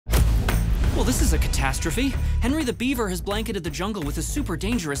Well, this is a catastrophe. Henry the beaver has blanketed the jungle with a super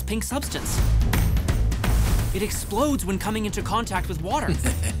dangerous pink substance. It explodes when coming into contact with water.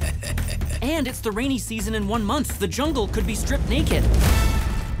 And it's the rainy season in 1 month. The jungle could be stripped naked.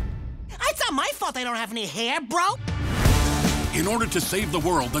 It's not my fault I don't have any hair, bro. In order to save the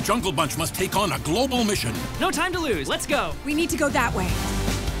world, the Jungle Bunch must take on a global mission. No time to lose. Let's go. We need to go that way.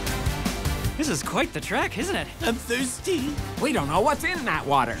 This is quite the trek, isn't it? I'm thirsty. We don't know what's in that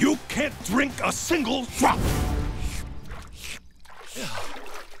water. You can't drink a single drop.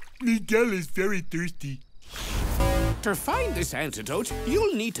 Miguel is very thirsty. To find this antidote,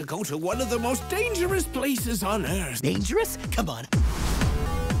 you'll need to go to one of the most dangerous places on Earth. Dangerous? Come on.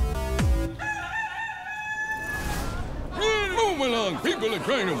 Move along. People are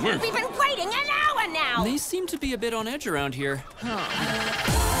trying to work. We've been waiting an hour now! They seem to be a bit on edge around here.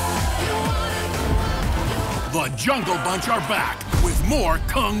 The Jungle Bunch are back with more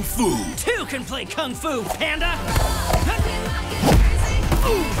Kung Fu. Two can play Kung Fu, Panda!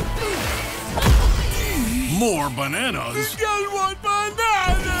 More bananas. Miguel wants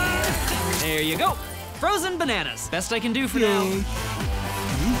bananas! There you go. Frozen bananas. Best I can do for now.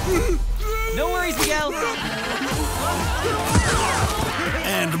 No worries, Miguel.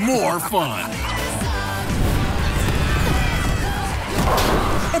 And more fun.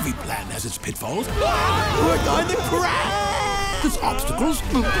 Every plan has its pitfalls. We're going to crash! There's obstacles.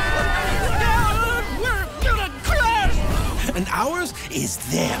 We're gonna crash! And ours is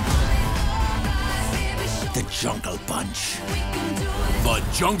them. The Jungle Bunch. The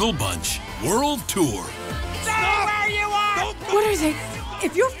Jungle Bunch World Tour. Stay where you are! What are they?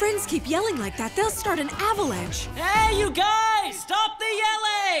 If your friends keep yelling like that, they'll start an avalanche. Hey, you guys! Stop the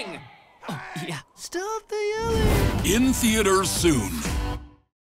yelling! Oh, yeah. Stop the yelling. In theaters soon.